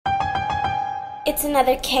It's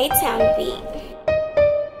another K-Town beat.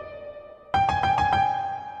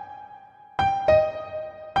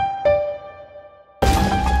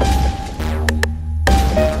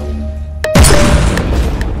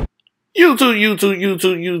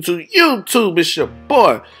 YouTube, it's your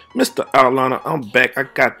boy, Mr. Outliner. I'm back. I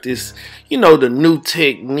got this, the new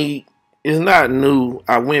technique. It's not new.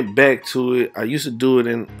 I went back to it. I used to do it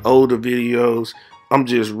in older videos. I'm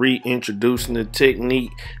just reintroducing the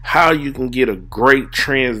technique, how you can get a great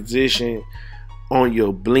transition on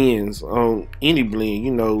your blends, on any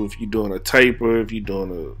blend. If you're doing a taper, if you're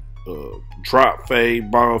doing a drop fade,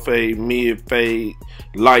 ball fade, mid fade,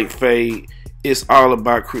 light fade. It's all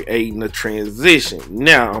about creating a transition.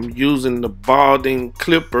 Now I'm using the balding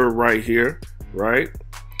clipper right here, right?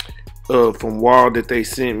 From Wahl that they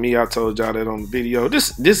sent me. I told y'all that on the video.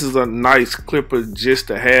 This is a nice clipper just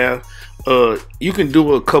to have. You can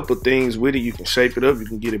do a couple things with it. You can shape it up. You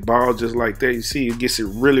can get it bald just like that. You see, it gets it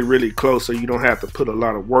really close, so you don't have to put a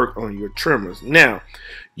lot of work on your trimmers. Now,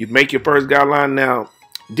 you make your first guideline. Now,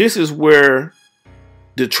 this is where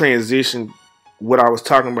the transition, what I was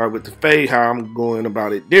talking about with the fade, how I'm going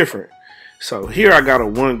about it different. So here I got a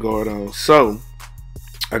one guard on. So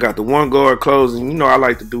I got the one guard closing. I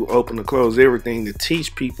like to do open and close everything to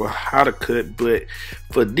teach people how to cut. But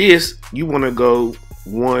for this, you want to go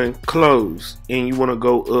one close, and you want to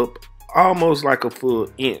go up almost like a full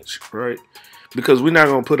inch, right? Because we're not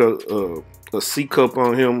going to put a C cup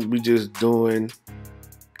on him. We just doing,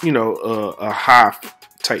 a high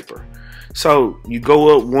taper. So you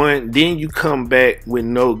go up one, then you come back with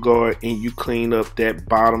no guard and you clean up that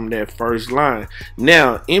bottom, that first line.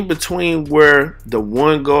 Now, in between where the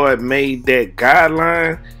one guard made that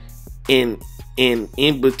guideline and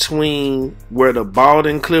in between where the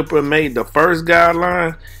balding clipper made the first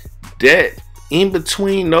guideline, that in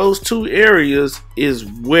between those two areas is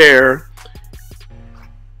where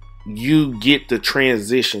you get the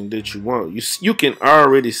transition that you want. You can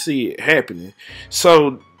already see it happening.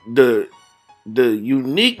 So the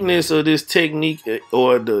uniqueness of this technique,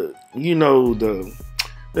 or the usefulness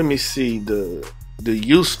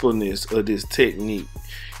of this technique,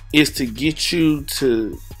 is to get you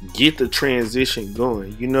to get the transition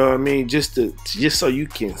going. You know what I mean? Just so you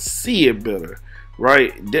can see it better,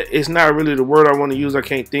 right? It's not really the word I want to use. I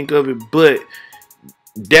can't think of it, but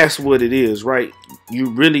that's what it is, right? You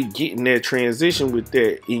really getting that transition with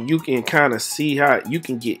that, and you can kind of see how you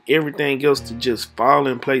can get everything else to just fall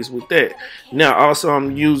in place with that. Now, also,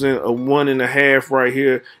 I'm using a 1.5 right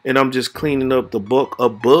here, and I'm just cleaning up the buck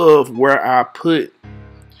above where I put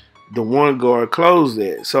the one guard closed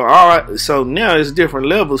at. So now it's different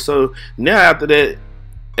levels. So now after that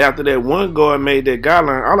one guard made that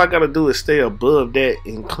guideline, all I gotta do is stay above that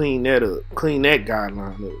and clean that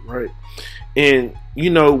guideline up, right? And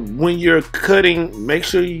when you're cutting, make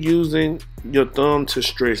sure you're using your thumb to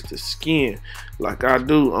stretch the skin, like I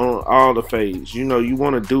do on all the fades. You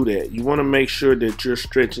want to do that. You want to make sure that you're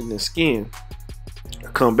stretching the skin.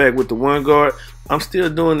 I come back with the one guard. I'm still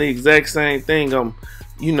doing the exact same thing. I'm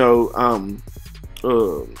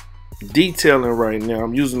detailing right now.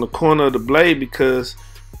 I'm using the corner of the blade because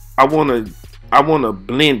I want to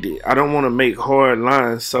blend it. I don't want to make hard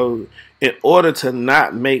lines. So in order to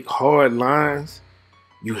not make hard lines,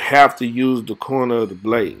 you have to use the corner of the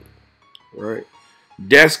blade, right?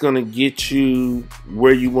 That's going to get you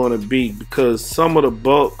where you want to be, because some of the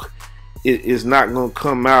bulk is not going to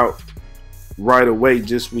come out right away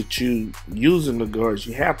just with you using the guards.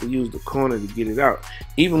 You have to use the corner to get it out.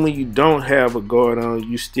 Even when you don't have a guard on,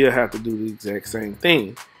 you still have to do the exact same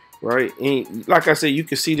thing, right? And like I said, you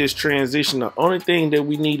can see this transition. The only thing that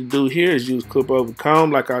we need to do here is use clip over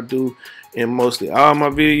comb, like I do in mostly all my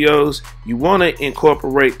videos. You want to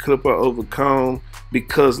incorporate clipper over comb,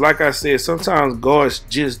 because like I said, sometimes guards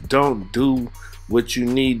just don't do what you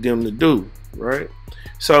need them to do, right?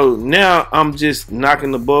 So now I'm just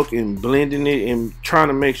knocking the bulk and blending it and trying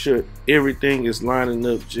to make sure everything is lining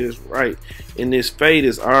up just right. And this fade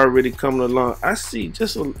is already coming along. I see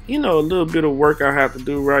just a little bit of work I have to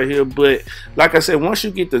do right here, but like I said, once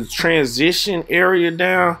you get the transition area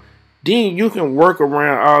down, then you can work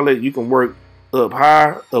around all that. You can work up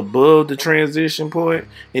high above the transition point,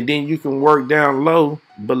 and then you can work down low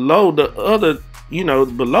below the other,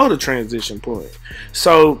 below the transition point.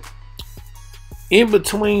 So in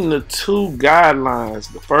between the two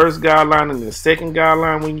guidelines, the first guideline and the second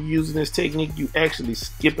guideline, when you're using this technique, you actually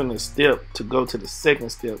skipping a step to go to the second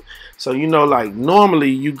step. So like normally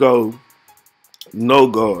you go no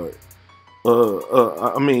guard.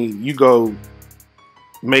 You go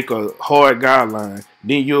make a hard guideline,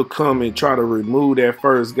 then you'll come and try to remove that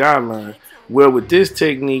first guideline. Well, with this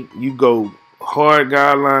technique, you go hard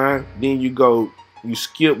guideline, then you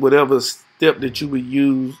skip whatever step that you would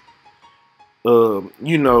use,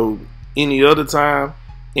 you know, any other time,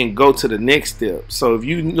 and go to the next step. So if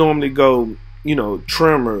you normally go, you know,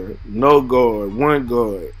 trimmer, no guard,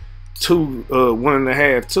 two,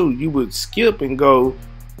 1.5, two, you would skip and go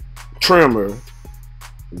trimmer,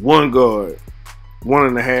 one guard,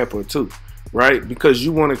 1.5 or two, right? Because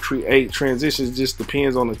you want to create transitions. Just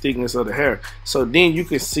depends on the thickness of the hair. So then you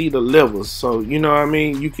can see the levels. So you know what I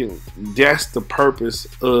mean. You can. That's the purpose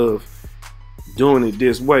of doing it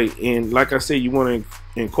this way. And like I said, you want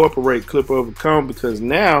to incorporate clip over comb, because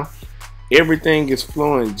now everything is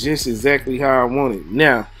flowing just exactly how I want it.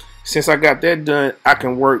 Now, since I got that done, I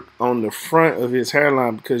can work on the front of his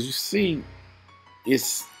hairline, because you see,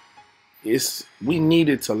 it's we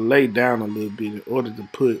needed to lay down a little bit in order to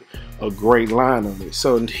put a great line on it.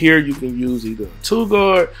 So here you can use either a 2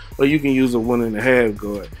 guard or you can use a 1.5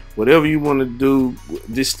 guard. Whatever you want to do,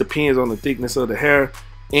 this depends on the thickness of the hair,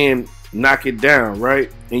 and knock it down,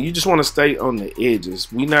 right? And you just want to stay on the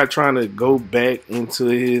edges. We're not trying to go back into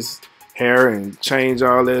his hair and change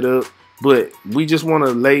all that up, but we just want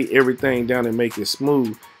to lay everything down and make it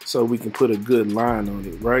smooth so we can put a good line on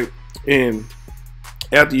it, right? And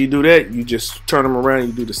after you do that, you just turn them around and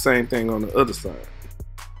you do the same thing on the other side.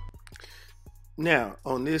 Now,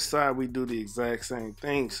 on this side, we do the exact same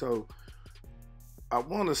thing. So I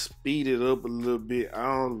want to speed it up a little bit. I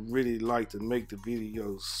don't really like to make the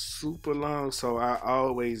video super long, so I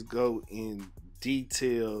always go in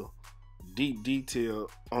detail, deep detail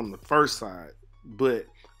on the first side. But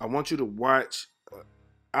I want you to watch.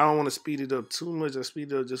 I don't want to speed it up too much. I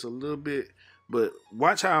speed it up just a little bit. But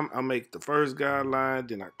watch how I make the first guideline,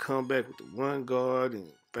 then I come back with the 1 guard and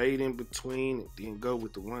fade in between, and then go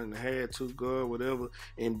with the 1.5, 2 guard, whatever.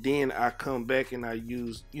 And then I come back and I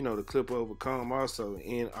use, you know, the clip over comb also.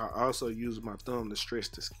 And I also use my thumb to stretch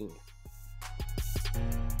the skin.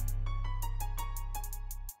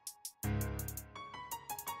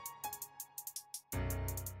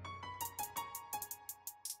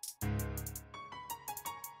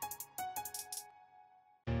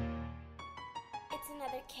 It's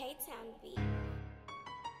another K-Town beat.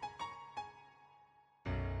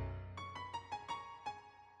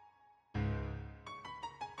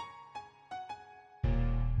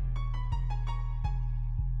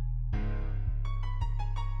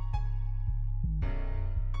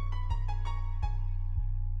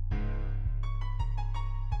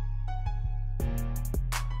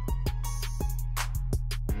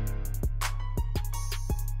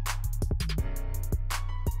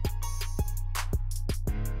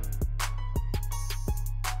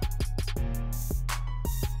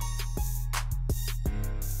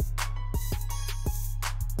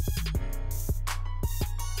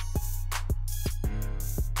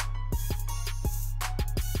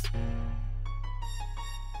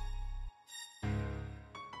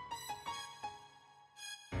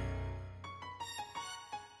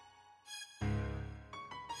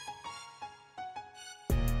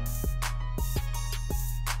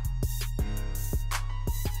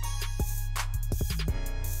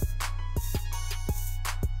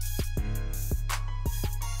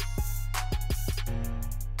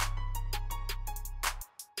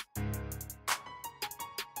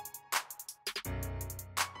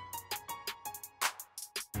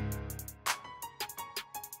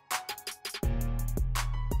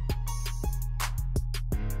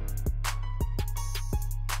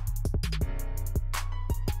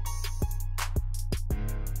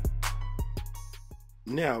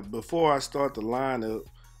 Now, before I start the lineup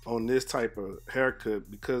on this type of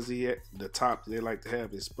haircut, because the top they like to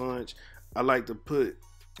have is sponge, I like to put,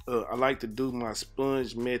 I like to do my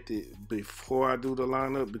sponge method before I do the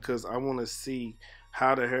lineup, because I want to see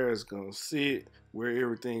how the hair is gonna sit, where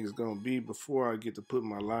everything is gonna be before I get to put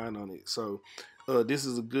my line on it. So this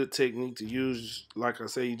is a good technique to use. Like I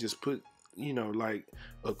say, you just put, you know, like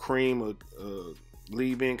a cream or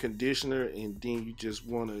leave-in conditioner, and then you just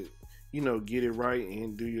want to, you know, get it right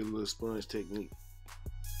and do your little sponge technique.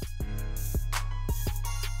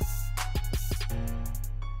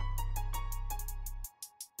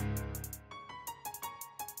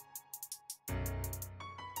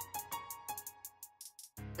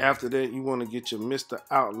 After that, you want to get your Mr.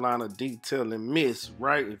 Outliner Detailing Mist,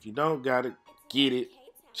 right? If you don't got it, get it.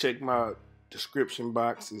 Check my description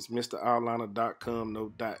box. It's MrOutliner.com, no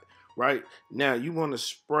dot. Right? Now, you want to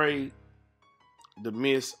spray the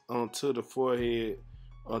mist onto the forehead,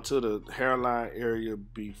 onto the hairline area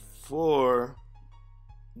before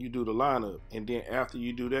you do the lineup. And then after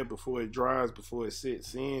you do that, before it dries, before it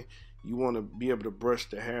sets in, you want to be able to brush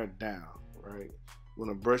the hair down, right?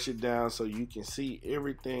 want to brush it down so you can see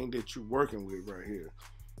everything that you're working with right here.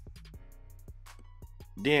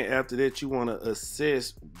 Then after that, you want to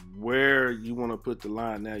assess where you want to put the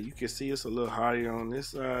line. Now you can see it's a little higher on this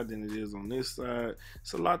side than it is on this side.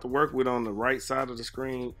 It's a lot to work with on the right side of the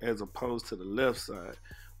screen as opposed to the left side.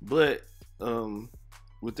 But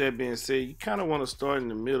with that being said, you kind of want to start in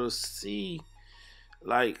the middle, see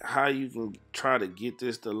like how you can try to get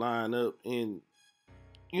this to line up. And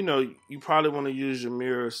you know, you probably want to use your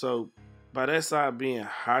mirror. So by that side being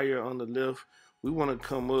higher on the left, we want to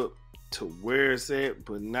come up to where it's at,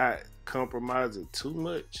 but not compromise it too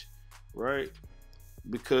much, right?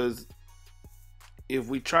 Because if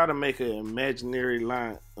we try to make an imaginary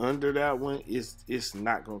line under that one, it's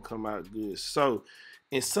not gonna come out good. So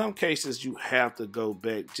in some cases you have to go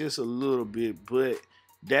back just a little bit, but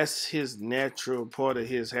that's his natural part of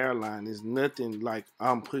his hairline. It's nothing like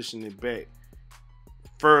I'm pushing it back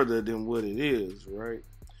further than what it is, right?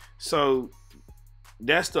 So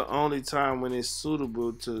that's the only time when it's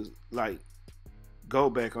suitable to like go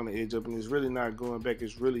back on the edge up, and it's really not going back.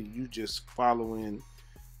 It's really you just following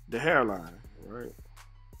the hairline, right?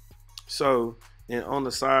 So, and on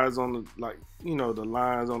the sides, on the, like, you know, the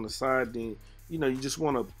lines on the side, then, you know, you just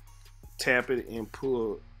want to tap it and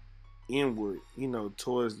pull inward, you know,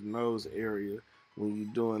 towards the nose area when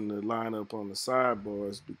you're doing the lineup on the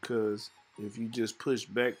sidebars, because if you just push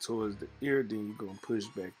back towards the ear, then you're going to push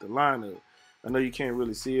back the lineup. I know you can't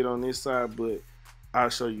really see it on this side, but I'll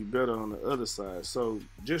show you better on the other side. So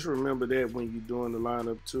just remember that when you're doing the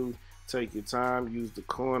lineup too, take your time, use the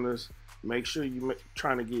corners, make sure you're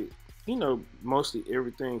trying to get, you know, mostly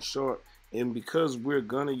everything short. And because we're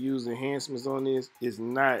gonna use enhancements on this, it's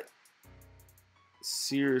not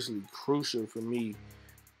seriously crucial for me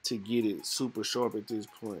to get it super sharp at this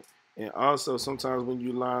point. And also sometimes when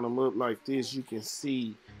you line them up like this, you can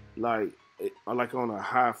see like on a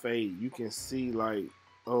high fade, you can see like,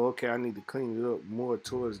 oh, okay, I need to clean it up more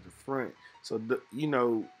towards the front. So you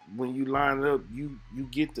know, when you line it up, you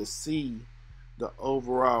get to see the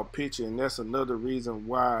overall picture. And that's another reason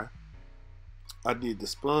why I did the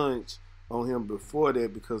sponge on him before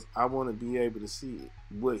that, because I want to be able to see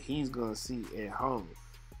what he's gonna see at home,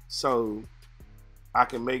 so I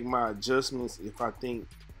can make my adjustments. If I think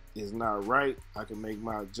it's not right, I can make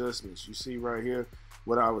my adjustments. You see right here,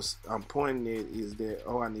 what I'm pointing at is that,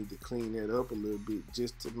 oh, I need to clean that up a little bit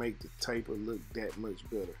just to make the taper look that much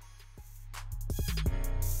better.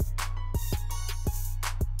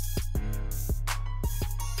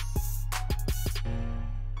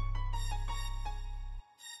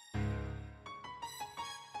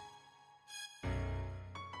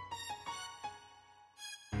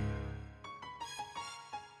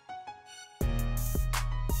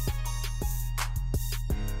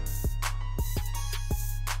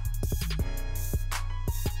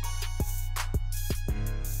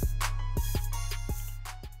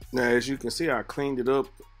 Now, as you can see, I cleaned it up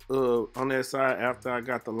on that side after I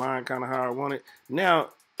got the line kind of how I want it. Now,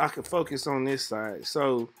 I can focus on this side.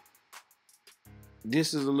 So,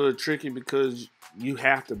 this is a little tricky because you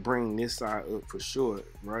have to bring this side up for sure,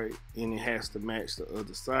 right? And it has to match the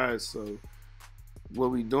other side. So,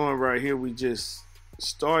 what we doing right here, we just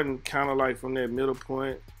starting kind of like from that middle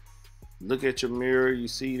point. Look at your mirror. You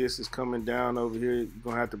see this is coming down over here. You're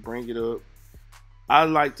going to have to bring it up. I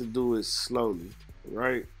like to do it slowly,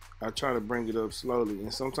 right? I try to bring it up slowly,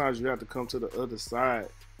 and sometimes you have to come to the other side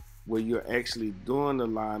where you're actually doing the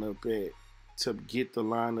lineup at to get the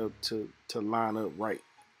lineup to line up right,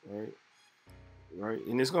 and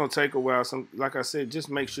it's gonna take a while. Like I said,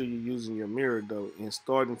 just make sure you're using your mirror though, and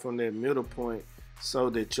starting from that middle point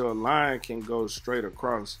so that your line can go straight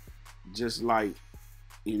across, just like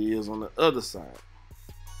it is on the other side.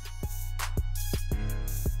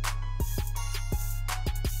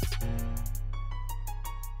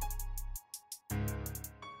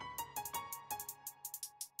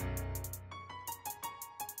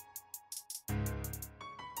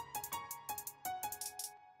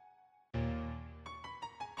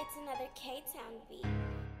 It's another K-Town beat.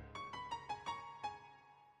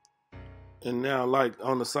 And now, like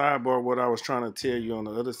on the sidebar, what I was trying to tell you on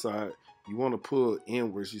the other side, you want to pull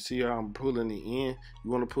inwards. You see how I'm pulling it in?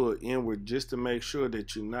 You want to pull it inward just to make sure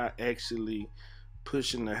that you're not actually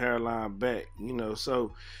pushing the hairline back, you know.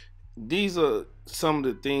 So these are some of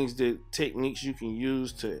the things, that techniques you can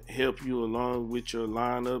use to help you along with your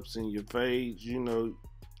lineups and your fades. You know,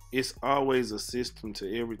 it's always a system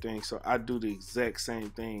to everything. So I do the exact same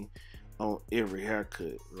thing on every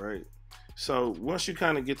haircut, right? So once you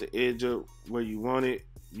kind of get the edge up where you want it,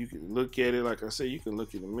 You can look at it, like I said, you can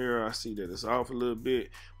look in the mirror. I see that it's off a little bit,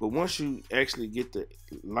 but once you actually get the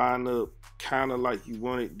line up kind of like you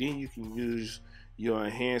want it, then you can use your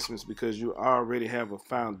enhancements because you already have a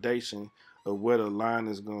foundation of where the line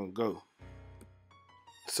is going to go.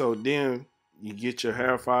 So then you get your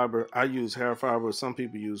hair fiber. I use hair fiber. Some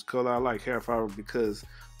people use color. I like hair fiber because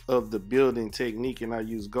of the building technique, and I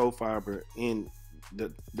use gold fiber.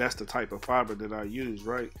 That's the type of fiber that I use,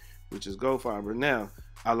 right? Which is gold fiber. Now,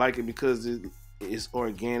 I like it because it's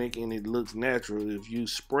organic and it looks natural. If you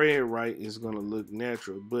spray it right, it's gonna look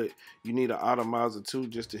natural. But you need an atomizer too,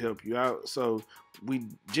 just to help you out. So we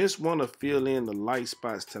just want to fill in the light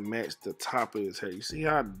spots to match the top of his hair. You see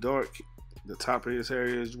how dark the top of his hair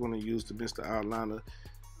is? You want to use the Mr. Outliner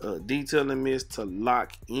detailing mist to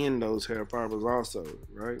lock in those hair fibers also,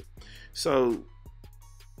 right? So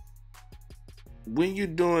when you're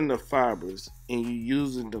doing the fibers and you're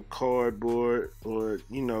using the cardboard or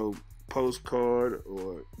postcard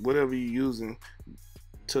or whatever you're using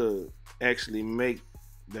to actually make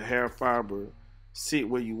the hair fiber sit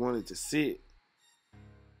where you want it to sit,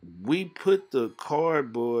 we put the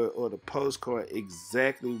cardboard or the postcard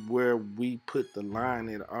exactly where we put the line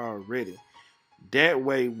at already. That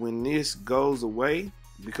way, when this goes away,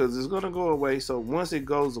 because it's going to go away, so once it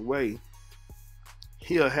goes away,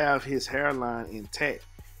 he'll have his hairline intact.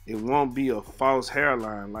 It won't be a false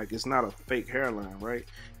hairline, like it's not a fake hairline, right?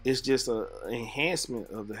 It's just an enhancement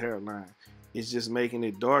of the hairline. It's just making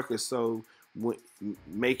it darker, so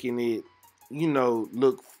making it,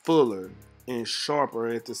 look fuller and sharper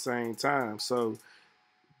at the same time. So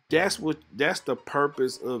that's the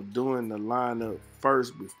purpose of doing the lineup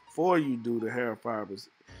first before you do the hair fibers.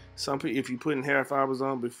 Some people, if you're putting hair fibers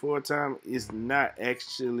on before time, it's not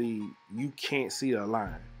actually, you can't see the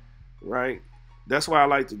line, right? That's why I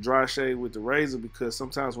like to dry shave with the razor, because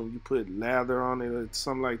sometimes when you put lather on it or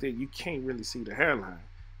something like that, you can't really see the hairline.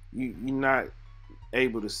 You're not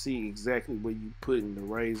able to see exactly where you put in the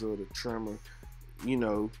razor or the trimmer,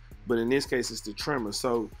 but in this case it's the trimmer.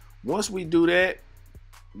 So once we do that,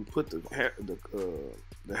 we put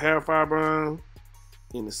the hair fiber on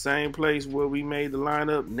in the same place where we made the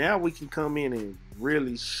lineup. Now we can come in and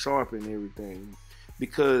really sharpen everything,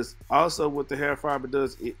 because also what the hair fiber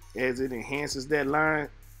does, as it enhances that line,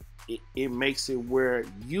 it makes it where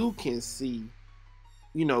you can see,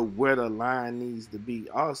 where the line needs to be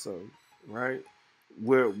also, right?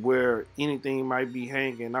 Where anything might be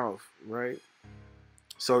hanging off, right?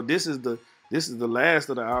 So this is the last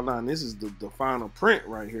of the outline. This is the final print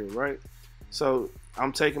right here, right? So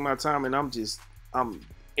I'm taking my time and I'm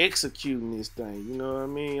executing this thing. You know what I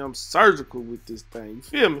mean? I'm surgical with this thing. You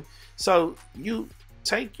feel me? So you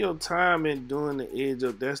take your time in doing the edge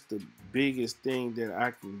up. That's the biggest thing that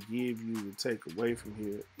I can give you to take away from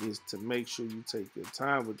here, is to make sure you take your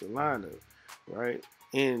time with the lineup, right?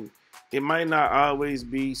 And it might not always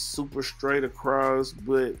be super straight across,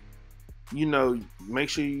 but make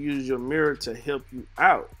sure you use your mirror to help you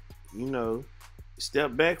out.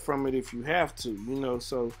 Step back from it if you have to.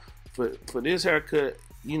 So for this haircut,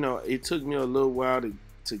 it took me a little while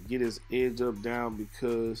to get his edge up down,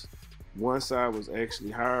 because one side was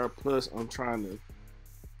actually higher. Plus, I'm trying to,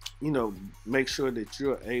 make sure that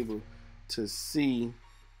you're able to see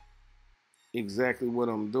exactly what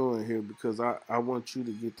I'm doing here, because I want you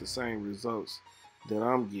to get the same results that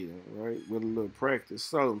I'm getting, right, with a little practice.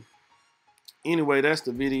 So anyway, that's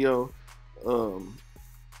the video.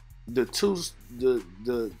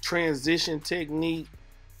 The transition technique,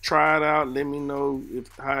 try it out. Let me know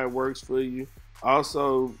how it works for you.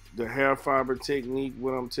 Also, the hair fiber technique,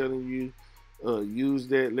 what I'm telling you, use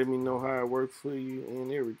that. Let me know how it works for you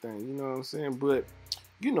and everything. You know what I'm saying? But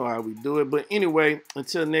you know how we do it. But anyway,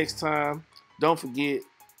 until next time, don't forget,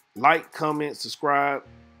 like, comment, subscribe,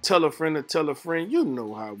 tell a friend to tell a friend. You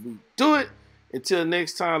know how we do it. Until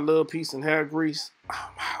next time, love, peace, and hair grease. I'm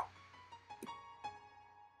out.